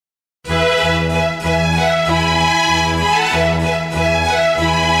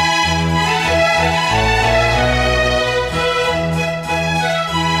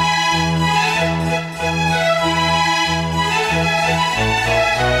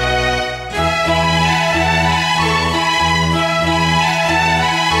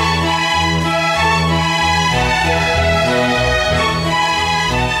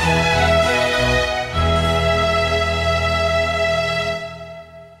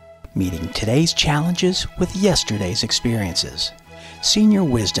meeting today's challenges with yesterday's experiences. Senior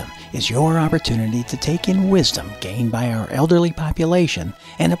Wisdom is your opportunity to take in wisdom gained by our elderly population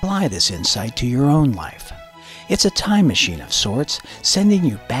and apply this insight to your own life. It's a time machine of sorts, sending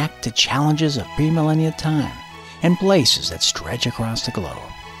you back to challenges of premillennial time and places that stretch across the globe.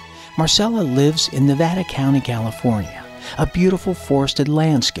 Marcella lives in Nevada County, California, a beautiful forested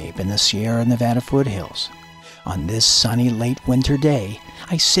landscape in the Sierra Nevada foothills. On this sunny late winter day,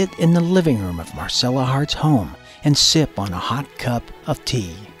 I sit in the living room of Marcella Hart's home and sip on a hot cup of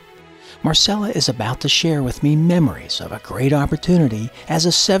tea. Marcella is about to share with me memories of a great opportunity as a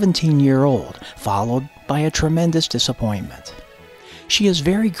 17-year-old, followed by a tremendous disappointment. She is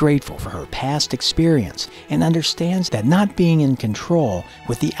very grateful for her past experience and understands that not being in control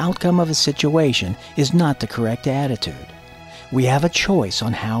with the outcome of a situation is not the correct attitude. We have a choice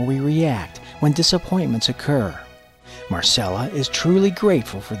on how we react when disappointments occur. Marcella is truly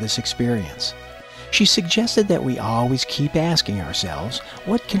grateful for this experience. She suggested that we always keep asking ourselves,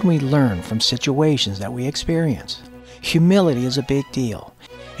 what can we learn from situations that we experience? Humility is a big deal,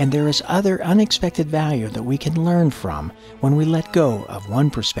 and there is other unexpected value that we can learn from when we let go of one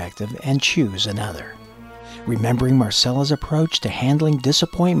perspective and choose another. Remembering Marcella's approach to handling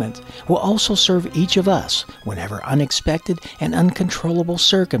disappointment will also serve each of us whenever unexpected and uncontrollable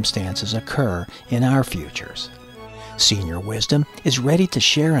circumstances occur in our futures. Senior Wisdom is ready to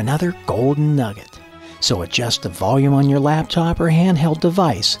share another golden nugget. So adjust the volume on your laptop or handheld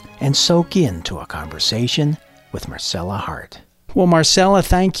device and soak into a conversation with Marcella Hart. Well, Marcella,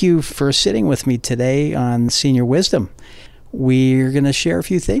 thank you for sitting with me today on Senior Wisdom. We're going to share a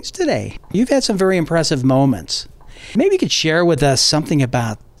few things today. You've had some very impressive moments. Maybe you could share with us something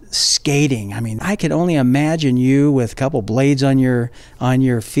about skating. I mean, I could only imagine you with a couple blades on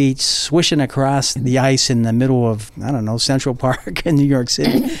your feet swishing across the ice in the middle of, I don't know, Central Park in New York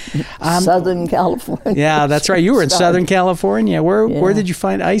City. Southern California. Yeah, that's right. You were in Southern California. Where did you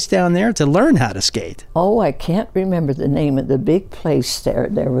find ice down there to learn how to skate? Oh, I can't remember the name of the big place there.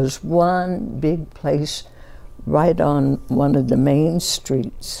 There was one big place right on one of the main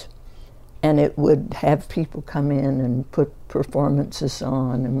streets, and it would have people come in and put performances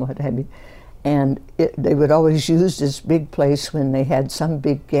on and what have you. And they would always use this big place when they had some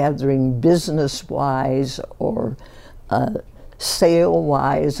big gathering business-wise or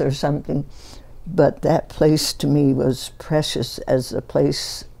sale-wise or something. But that place to me was precious as a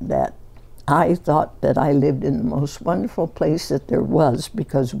place that I thought that I lived in the most wonderful place that there was,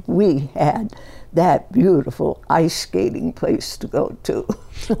 because we had that beautiful ice skating place to go to.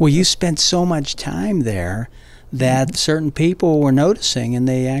 Well, you spent so much time there that certain people were noticing, and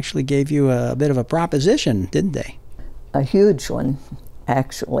they actually gave you a bit of a proposition, didn't they? A huge one,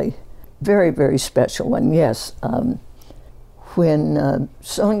 actually. Very, very special one, yes. When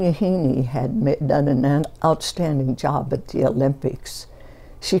Sonia Heaney had done an outstanding job at the Olympics,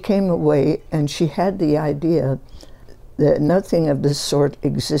 she came away and she had the idea that nothing of this sort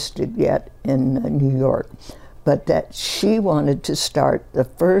existed yet in New York, but that she wanted to start the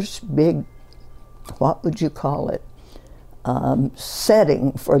first big, what would you call it,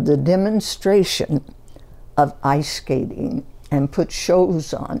 setting for the demonstration of ice skating and put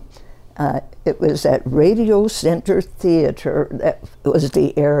shows on. It was at Radio Center Theater, that was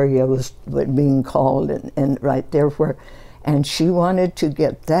the area was being called, and right there where, and she wanted to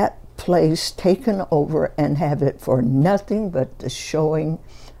get that place taken over and have it for nothing but the showing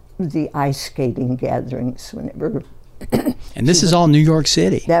the ice skating gatherings whenever. And this is all New York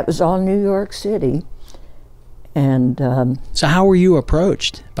City. That was all New York City. And so how were you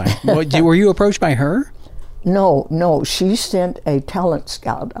approached? Were you approached by her? No. She sent a talent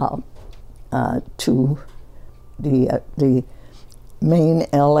scout out to the main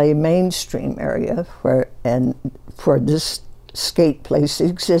LA mainstream area where this skate place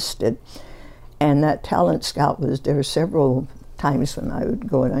existed, and that talent scout was there several times when I would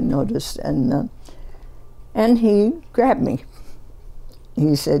go and I noticed, and he grabbed me.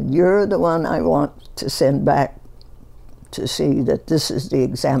 He said, "You're the one I want to send back to see that this is the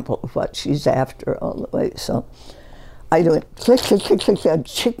example of what she's after all the way." So I went click, click, click, click, click,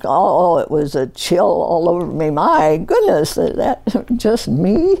 chick. Oh, it was a chill all over me. My goodness, that just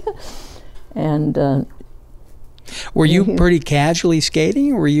me? And were you pretty casually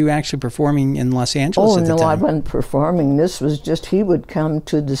skating, or were you actually performing in Los Angeles at the time? Oh, no, I wasn't performing. This was just, he would come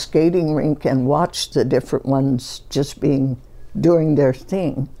to the skating rink and watch the different ones just doing their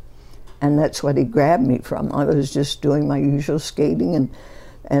thing. And that's what he grabbed me from. I was just doing my usual skating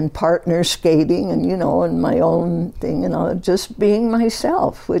and partner skating and, and my own thing, just being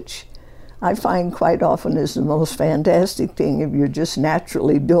myself, which I find quite often is the most fantastic thing if you're just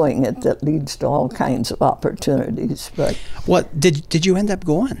naturally doing it that leads to all kinds of opportunities. But what did you end up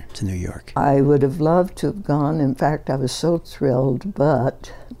going to New York? I would have loved to have gone. In fact, I was so thrilled,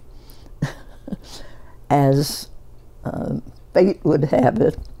 but as fate would have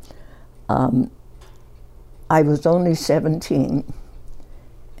it, I was only 17.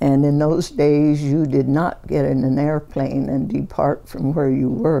 And in those days, you did not get in an airplane and depart from where you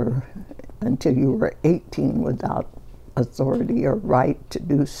were until you were 18 without authority or right to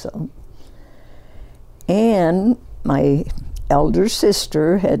do so. And my elder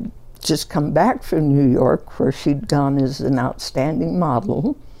sister had just come back from New York, where she'd gone as an outstanding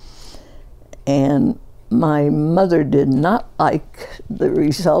model. And my mother did not like the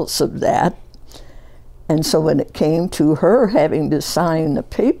results of that. And so when it came to her having to sign a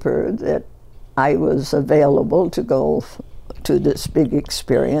paper that I was available to go to this big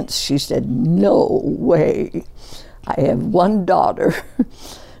experience, she said, "No way. I have one daughter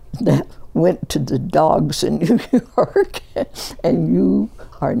that went to the dogs in New York, and you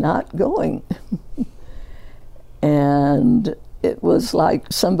are not going." And it was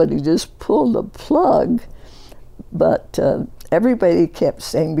like somebody just pulled a plug. But everybody kept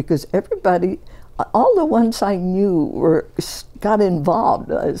saying, because everybody, all the ones I knew got involved,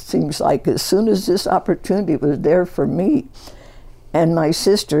 it seems like, as soon as this opportunity was there for me. And my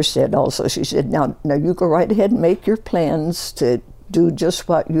sister said also, she said, now you go right ahead and make your plans to do just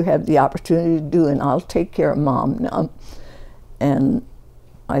what you have the opportunity to do, and I'll take care of Mom now. And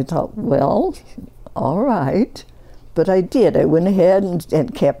I thought, well, all right. But I did. I went ahead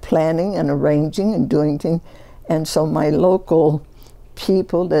and kept planning and arranging and doing things. And so my local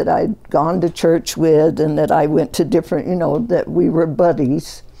people that I'd gone to church with and that I went to different, that we were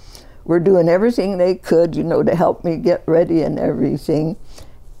buddies, were doing everything they could, to help me get ready and everything.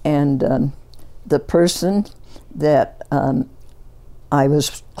 And the person that I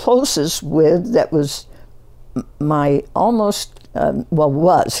was closest with, that was my almost,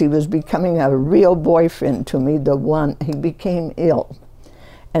 he was becoming a real boyfriend to me, he became ill.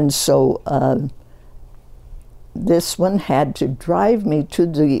 And so this one had to drive me to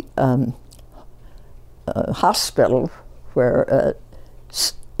the hospital where,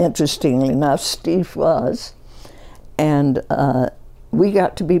 interestingly enough, Steve was. And we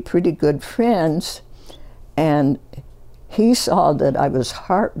got to be pretty good friends. And he saw that I was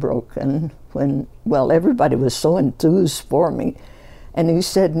heartbroken when, everybody was so enthused for me. And he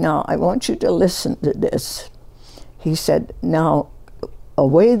said, "Now, I want you to listen to this." He said, "Now, a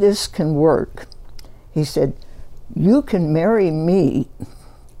way this can work," he said, "you can marry me,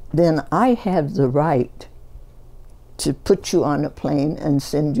 then I have the right to put you on a plane and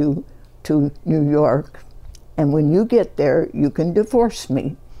send you to New York. And when you get there, you can divorce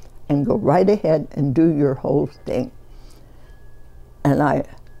me and go right ahead and do your whole thing." And I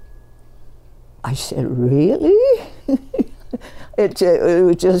said, "Really?" It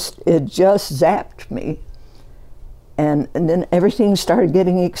just zapped me. And then everything started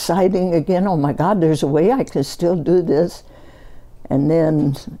getting exciting again. Oh my God, there's a way I can still do this. And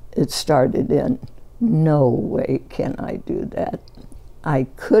then it started in, no way can I do that. I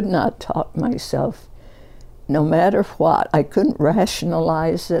could not talk myself, no matter what. I couldn't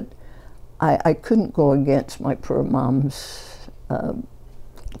rationalize it. I couldn't go against my poor mom's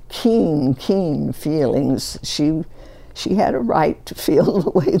keen feelings. She had a right to feel the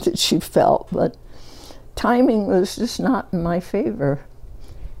way that she felt, but timing was just not in my favor,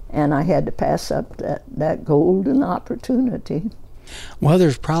 and I had to pass up that golden opportunity. Well,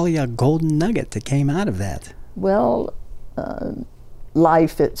 there's probably a golden nugget that came out of that. Well,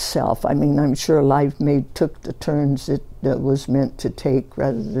 life itself. I mean, I'm sure life took the turns it was meant to take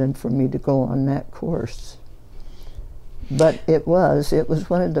rather than for me to go on that course. But it was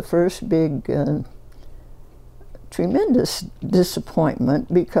one of the first big tremendous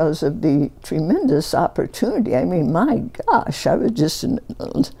disappointment because of the tremendous opportunity. I mean, my gosh, I was just,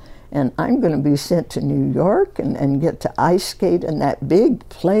 and I'm going to be sent to New York and get to ice skate in that big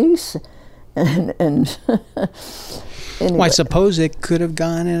place. And anyway. Well, I suppose it could have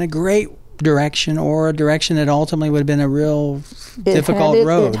gone in a great direction, or a direction that ultimately would have been a real difficult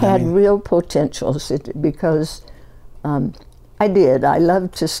road. It had real potentials because I did. I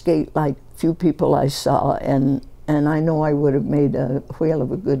loved to skate like few people I saw, and I know I would have made a whale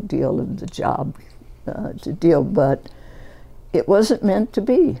of a good deal of the job to deal, but it wasn't meant to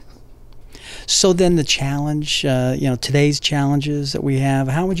be. So then the challenge, today's challenges that we have,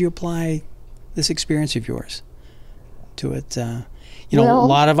 how would you apply this experience of yours to it? A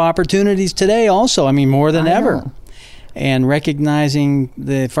lot of opportunities today also, I mean, more than ever. And recognizing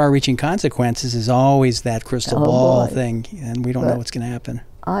the far-reaching consequences is always that crystal ball thing, and we don't know what's going to happen.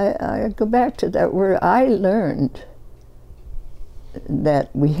 I go back to that where I learned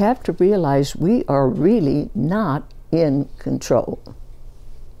that we have to realize we are really not in control.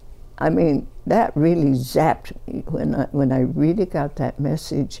 I mean, that really zapped me when I really got that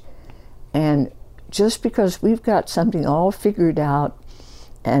message. And just because we've got something all figured out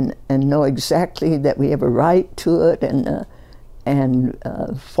and know exactly that we have a right to it and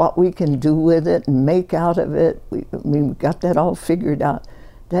what we can do with it and make out of it, we've got that all figured out.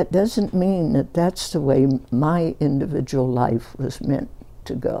 That doesn't mean that that's the way my individual life was meant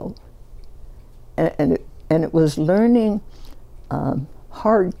to go. And it was learning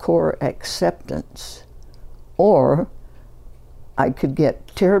hardcore acceptance, or I could get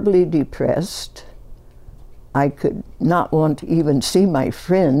terribly depressed. I could not want to even see my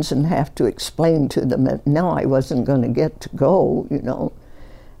friends and have to explain to them that no, I wasn't going to get to go, you know.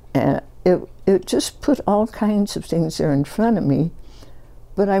 And it just put all kinds of things there in front of me.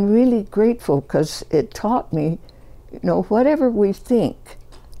 But I'm really grateful because it taught me, you know, whatever we think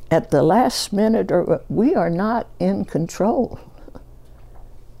at the last minute, or we are not in control.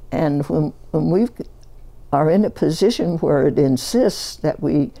 And when we are in a position where it insists that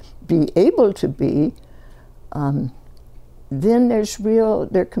we be able to be, then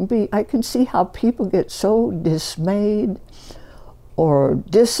I can see how people get so dismayed or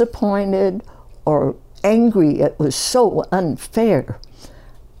disappointed or angry. It was so unfair.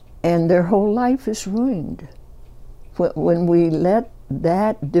 And their whole life is ruined. When we let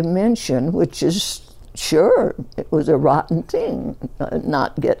that dimension, which is, sure, it was a rotten thing,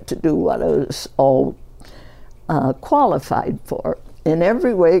 not get to do what I was all qualified for in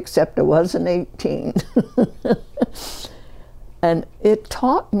every way except I wasn't 18. And it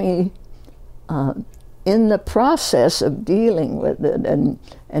taught me in the process of dealing with it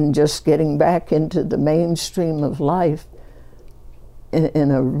and just getting back into the mainstream of life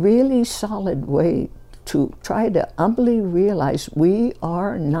in a really solid way to try to humbly realize we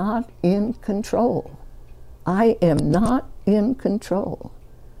are not in control. I am not in control.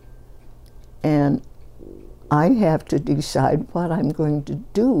 And I have to decide what I'm going to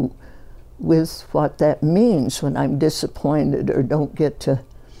do with what that means when I'm disappointed or don't get to.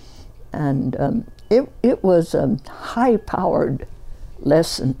 And it was a high-powered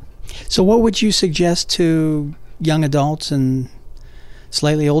lesson. So what would you suggest to young adults and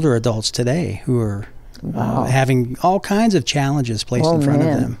slightly older adults today who are having all kinds of challenges placed in front of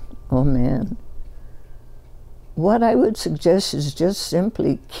them? Oh, man. What I would suggest is just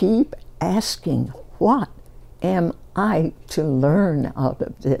simply keep asking, what am I to learn out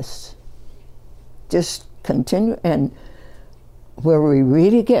of this? Just continue. And where we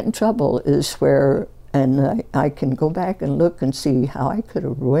really get in trouble is where, and I can go back and look and see how I could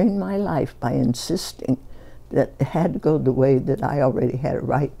have ruined my life by insisting that it had to go the way that I already had a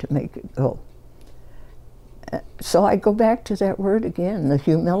right to make it go. So I go back to that word again, the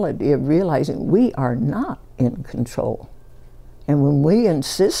humility of realizing we are not in control. And when we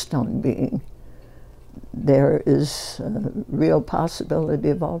insist on being, there is a real possibility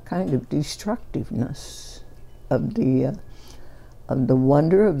of all kind of destructiveness of the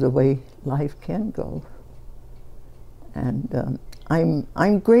wonder of the way life can go. And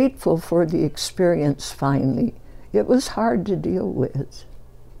I'm grateful for the experience finally. It was hard to deal with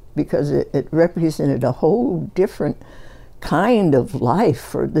because it represented a whole different kind of life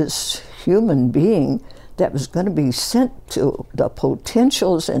for this human being that was going to be sent to the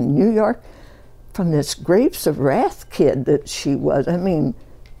potentials in New York from this Grapes of Wrath kid that she was. I mean,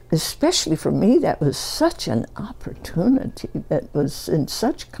 especially for me, that was such an opportunity that was in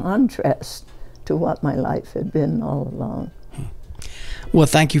such contrast to what my life had been all along. Well,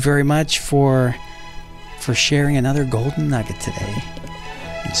 thank you very much for sharing another golden nugget today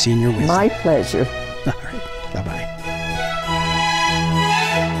and seeing your wisdom. My pleasure.